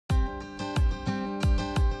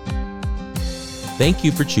Thank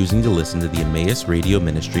you for choosing to listen to the Emmaus Radio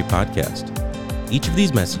Ministry podcast. Each of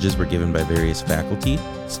these messages were given by various faculty,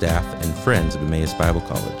 staff, and friends of Emmaus Bible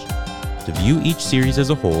College. To view each series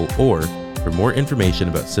as a whole, or for more information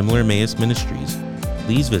about similar Emmaus ministries,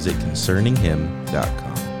 please visit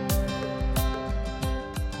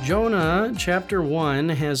concerninghim.com. Jonah chapter 1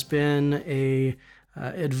 has been an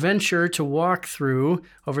adventure to walk through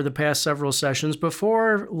over the past several sessions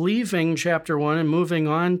before leaving chapter 1 and moving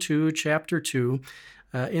on to chapter 2.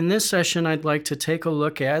 In this session, I'd like to take a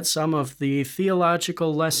look at some of the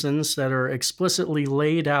theological lessons that are explicitly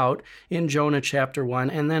laid out in Jonah chapter 1,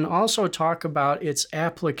 and then also talk about its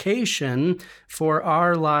application for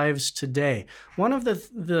our lives today. One of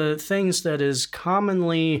the things that is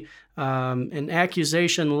commonly an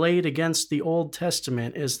accusation laid against the Old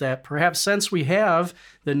Testament is that perhaps since we have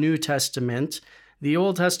the New Testament, the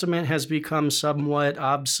Old Testament has become somewhat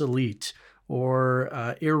obsolete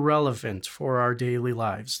or irrelevant for our daily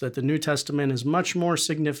lives, that the New Testament is much more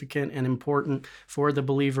significant and important for the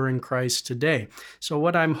believer in Christ today. So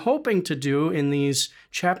what I'm hoping to do in these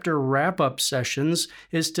chapter wrap-up sessions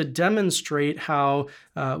is to demonstrate how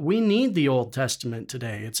we need the Old Testament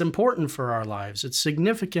today. It's important for our lives. It's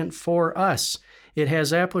significant for us. It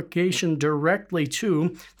has application directly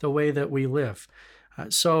to the way that we live.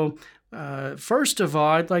 First of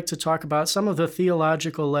all, I'd like to talk about some of the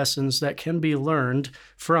theological lessons that can be learned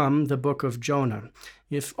from the book of Jonah.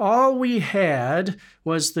 If all we had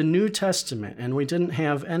was the New Testament and we didn't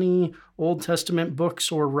have any Old Testament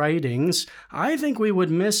books or writings, I think we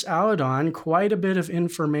would miss out on quite a bit of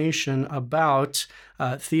information about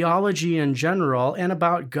theology in general and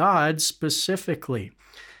about God specifically.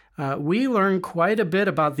 We learn quite a bit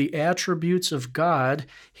about the attributes of God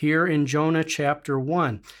here in Jonah chapter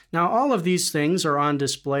 1. Now, all of these things are on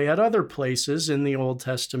display at other places in the Old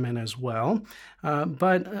Testament as well,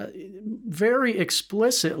 but very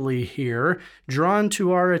explicitly here, drawn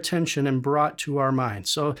to our attention and brought to our mind.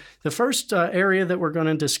 So the first area that we're going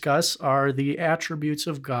to discuss are the attributes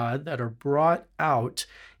of God that are brought out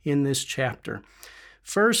in this chapter.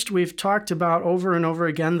 First, we've talked about over and over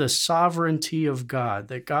again the sovereignty of God,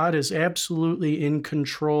 that God is absolutely in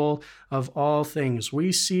control of all things.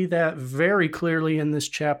 We see that very clearly in this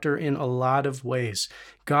chapter in a lot of ways.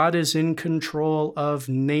 God is in control of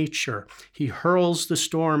nature. He hurls the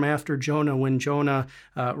storm after Jonah when Jonah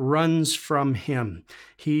runs from him.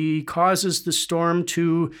 He causes the storm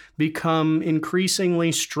to become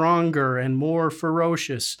increasingly stronger and more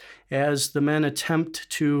ferocious as the men attempt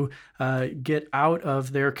to get out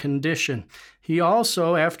of their condition. He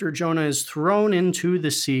also, after Jonah is thrown into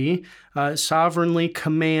the sea, sovereignly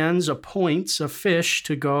appoints a fish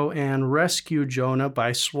to go and rescue Jonah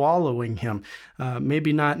by swallowing him.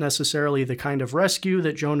 Maybe not necessarily the kind of rescue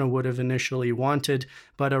that Jonah would have initially wanted,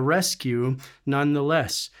 but a rescue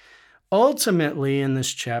nonetheless. Ultimately, in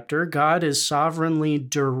this chapter, God is sovereignly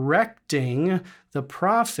directing the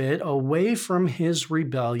prophet away from his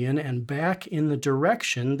rebellion and back in the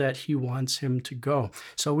direction that he wants him to go.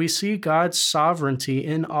 So we see God's sovereignty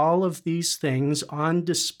in all of these things on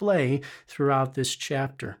display throughout this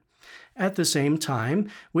chapter. At the same time,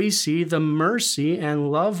 we see the mercy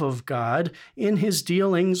and love of God in his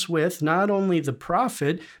dealings with not only the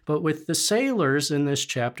prophet, but with the sailors in this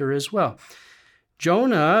chapter as well.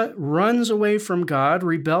 Jonah runs away from God,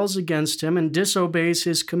 rebels against him, and disobeys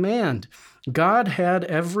his command. God had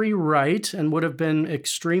every right and would have been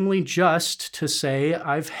extremely just to say,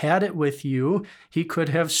 "I've had it with you." He could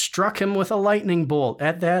have struck him with a lightning bolt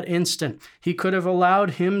at that instant. He could have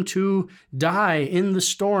allowed him to die in the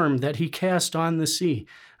storm that he cast on the sea.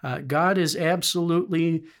 God is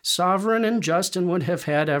absolutely sovereign and just and would have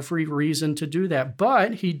had every reason to do that.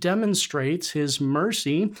 But he demonstrates his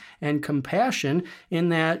mercy and compassion in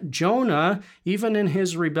that Jonah, even in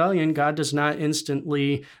his rebellion, God does not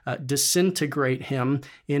instantly disintegrate him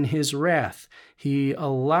in his wrath. He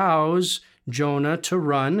allows Jonah to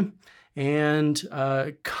run and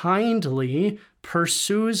kindly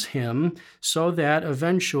pursues him so that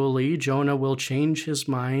eventually Jonah will change his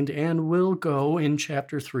mind and will go in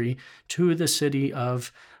chapter 3 to the city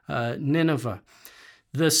of Nineveh.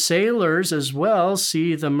 The sailors as well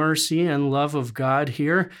see the mercy and love of God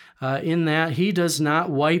here in that he does not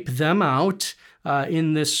wipe them out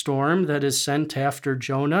in this storm that is sent after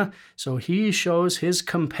Jonah. So he shows his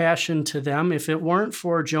compassion to them. If it weren't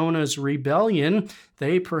for Jonah's rebellion,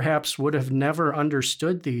 they perhaps would have never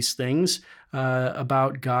understood these things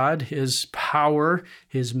about God, his power,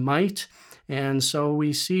 his might. And so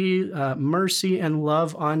we see mercy and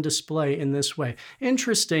love on display in this way.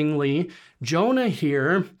 Interestingly, Jonah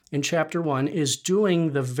here in chapter 1 is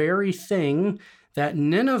doing the very thing that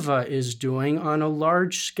Nineveh is doing on a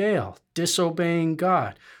large scale, disobeying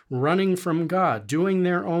God, running from God, doing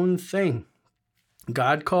their own thing.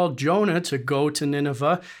 God called Jonah to go to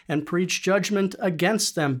Nineveh and preach judgment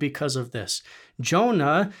against them because of this.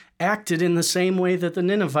 Jonah acted in the same way that the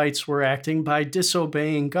Ninevites were acting by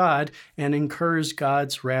disobeying God and incurs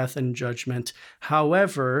God's wrath and judgment.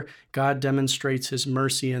 However, God demonstrates his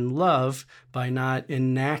mercy and love by not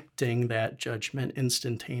enacting that judgment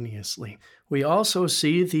instantaneously. We also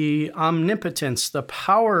see the omnipotence, the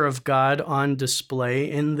power of God on display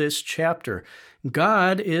in this chapter.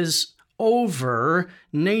 God is over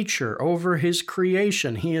nature, over his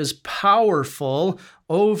creation. He is powerful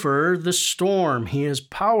over the storm. He is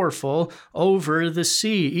powerful over the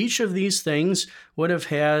sea. Each of these things would have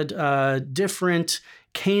had different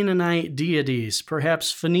Canaanite deities,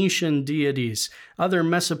 perhaps Phoenician deities, other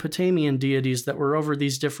Mesopotamian deities that were over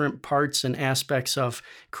these different parts and aspects of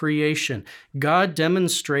creation. God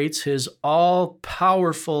demonstrates his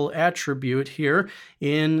all-powerful attribute here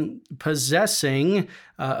in possessing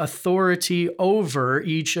authority over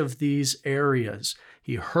each of these areas.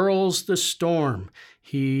 He hurls the storm.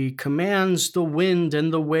 He commands the wind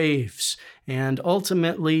and the waves. And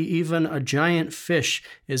ultimately, even a giant fish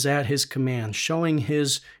is at his command, showing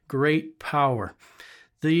his great power.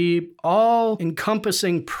 The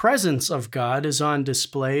all-encompassing presence of God is on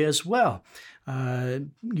display as well.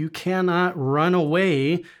 You cannot run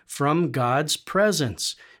away from God's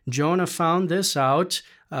presence. Jonah found this out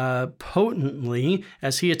potently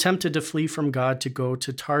as he attempted to flee from God to go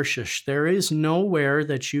to Tarshish. There is nowhere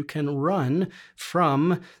that you can run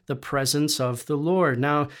from the presence of the Lord.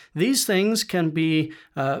 Now, these things can be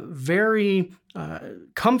very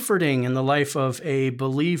comforting in the life of a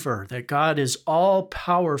believer, that God is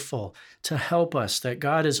all-powerful to help us, that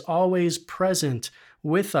God is always present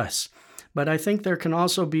with us. But I think there can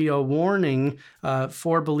also be a warning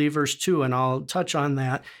for believers too, and I'll touch on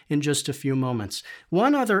that in just a few moments.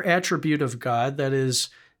 One other attribute of God that is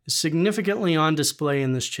significantly on display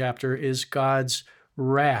in this chapter is God's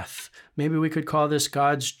wrath. Maybe we could call this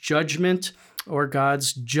God's judgment or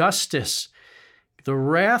God's justice. The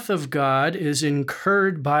wrath of God is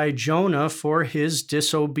incurred by Jonah for his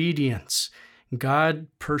disobedience. God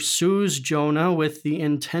pursues Jonah with the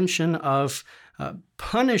intention of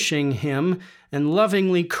punishing him and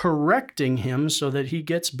lovingly correcting him so that he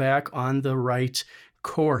gets back on the right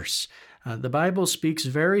course. The Bible speaks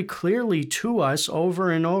very clearly to us over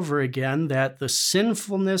and over again that the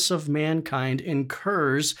sinfulness of mankind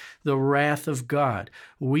incurs the wrath of God.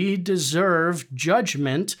 We deserve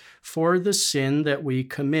judgment for the sin that we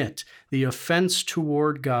commit, the offense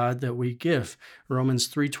toward God that we give. Romans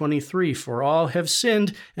 3:23, for all have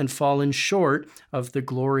sinned and fallen short of the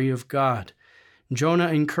glory of God. Jonah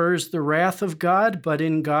incurs the wrath of God, but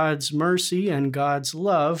in God's mercy and God's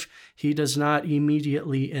love, he does not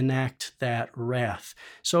immediately enact that wrath.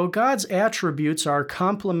 So God's attributes are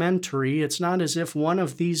complementary. It's not as if one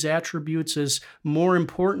of these attributes is more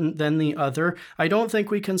important than the other. I don't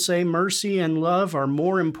think we can say mercy and love are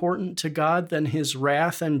more important to God than his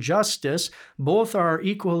wrath and justice. Both are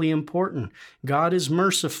equally important. God is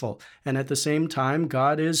merciful, and at the same time,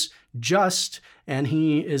 God is just, and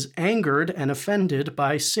he is angered and offended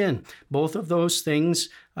by sin. Both of those things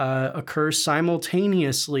occur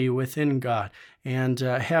simultaneously within God and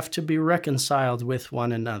have to be reconciled with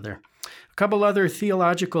one another. A couple other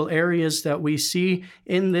theological areas that we see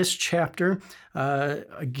in this chapter.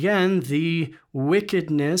 Again, the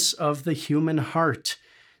wickedness of the human heart,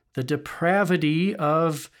 the depravity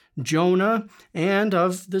of Jonah and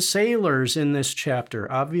of the sailors in this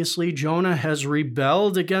chapter. Obviously, Jonah has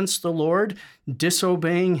rebelled against the Lord,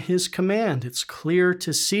 disobeying his command. It's clear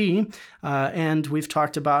to see, and we've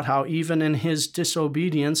talked about how even in his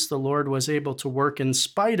disobedience, the Lord was able to work in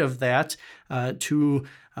spite of that to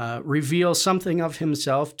reveal something of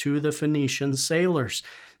himself to the Phoenician sailors.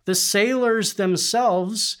 The sailors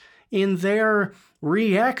themselves, in their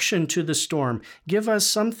reaction to the storm, give us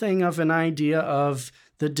something of an idea of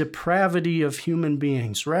the depravity of human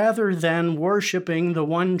beings. Rather than worshiping the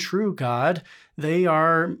one true God, they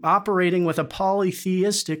are operating with a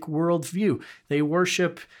polytheistic worldview. They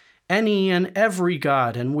worship any and every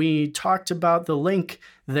god, and we talked about the link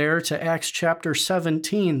there to Acts chapter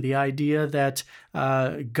 17, the idea that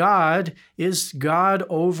God is God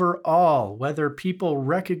over all, whether people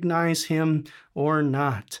recognize him or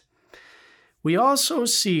not. We also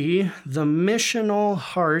see the missional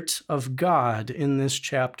heart of God in this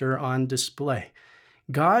chapter on display.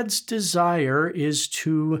 God's desire is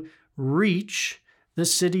to reach the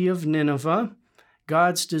city of Nineveh.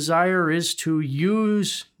 God's desire is to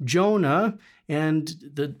use Jonah and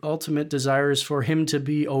the ultimate desire is for him to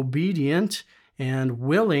be obedient and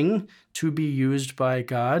willing to be used by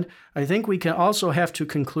God. I think we can also have to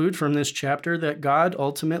conclude from this chapter that God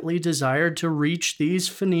ultimately desired to reach these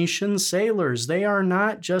Phoenician sailors. They are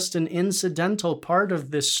not just an incidental part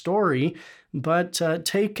of this story, but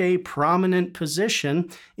take a prominent position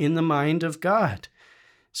in the mind of God.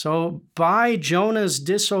 So by Jonah's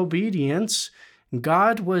disobedience,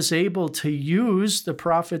 God was able to use the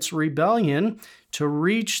prophet's rebellion to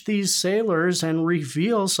reach these sailors and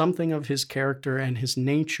reveal something of his character and his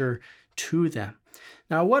nature to them.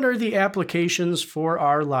 Now, what are the applications for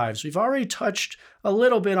our lives? We've already touched a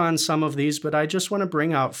little bit on some of these, but I just want to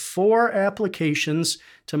bring out 4 applications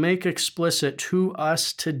to make explicit to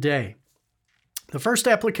us today. The first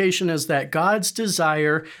application is that God's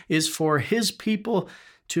desire is for his people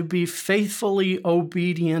to be faithfully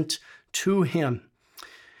obedient to him.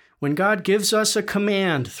 When God gives us a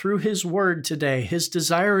command through his word today, his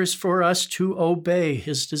desire is for us to obey.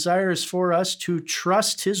 His desire is for us to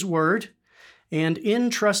trust his word, and in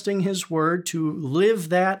trusting his word, to live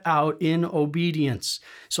that out in obedience.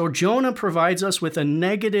 So Jonah provides us with a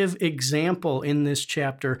negative example in this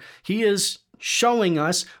chapter. He is showing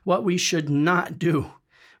us what we should not do.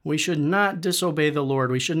 We should not disobey the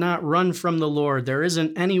Lord. We should not run from the Lord. There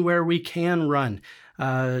isn't anywhere we can run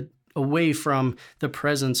away from the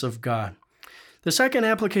presence of God. The second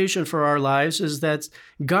application for our lives is that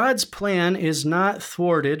God's plan is not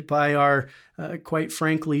thwarted by our, quite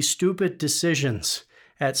frankly, stupid decisions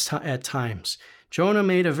at times. Jonah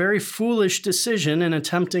made a very foolish decision in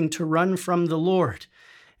attempting to run from the Lord.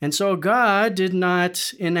 And so God did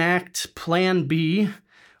not enact Plan B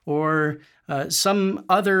or some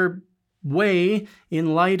other way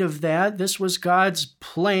in light of that. This was God's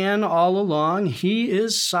plan all along. He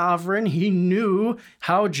is sovereign. He knew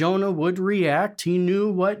how Jonah would react. He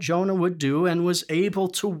knew what Jonah would do and was able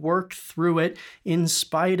to work through it in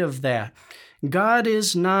spite of that. God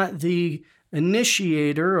is not the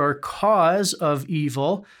initiator or cause of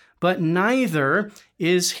evil, but neither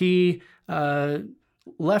is he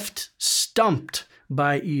left stumped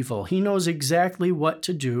by evil. He knows exactly what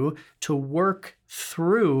to do to work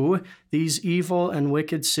through these evil and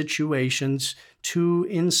wicked situations to,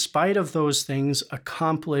 in spite of those things,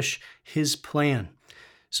 accomplish his plan.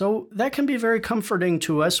 So that can be very comforting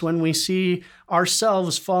to us when we see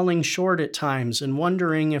ourselves falling short at times and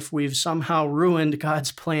wondering if we've somehow ruined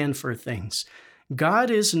God's plan for things.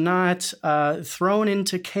 God is not thrown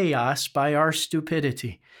into chaos by our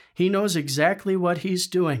stupidity. He knows exactly what he's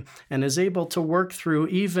doing and is able to work through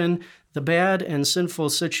even the bad and sinful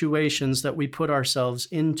situations that we put ourselves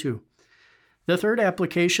into. The third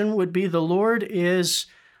application would be the Lord is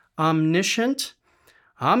omniscient,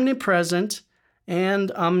 omnipresent,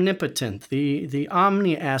 and omnipotent, the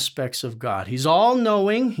omni aspects of God. He's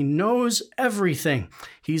all-knowing. He knows everything.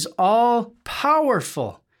 He's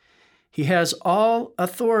all-powerful. He has all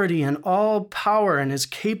authority and all power and is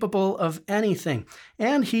capable of anything.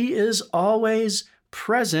 And he is always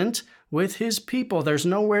present with his people. There's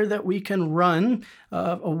nowhere that we can run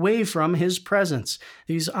away from his presence.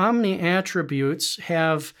 These omni attributes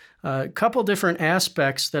have a couple different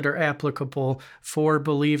aspects that are applicable for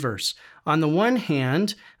believers. On the one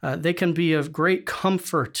hand, they can be of great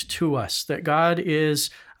comfort to us that God is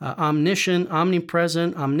omniscient,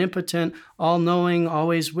 omnipresent, omnipotent, all-knowing,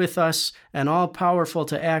 always with us, and all-powerful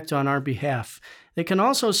to act on our behalf. They can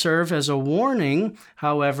also serve as a warning,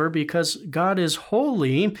 however, because God is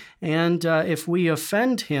holy, and if we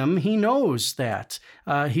offend him, he knows that.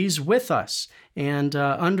 He's with us and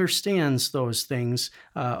understands those things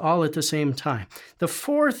all at the same time. The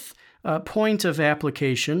fourth point of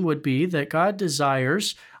application would be that God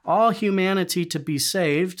desires all humanity to be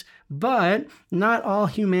saved, but not all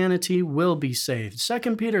humanity will be saved.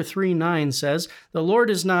 2 Peter 3:9 says, "The Lord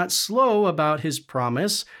is not slow about his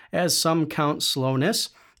promise, as some count slowness,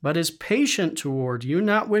 but is patient toward you,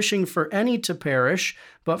 not wishing for any to perish,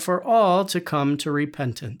 but for all to come to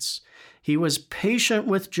repentance." He was patient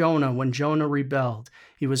with Jonah when Jonah rebelled.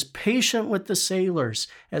 He was patient with the sailors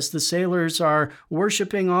as the sailors are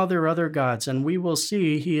worshiping all their other gods, and we will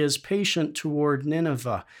see he is patient toward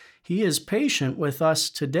Nineveh. He is patient with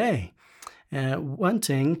us today,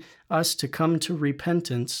 wanting us to come to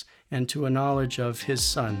repentance and to a knowledge of his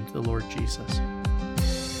Son, the Lord Jesus.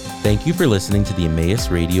 Thank you for listening to the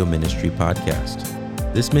Emmaus Radio Ministry podcast.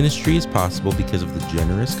 This ministry is possible because of the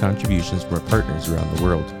generous contributions from our partners around the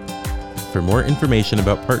world. For more information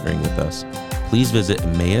about partnering with us, please visit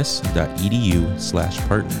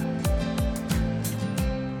emmaus.edu/partner.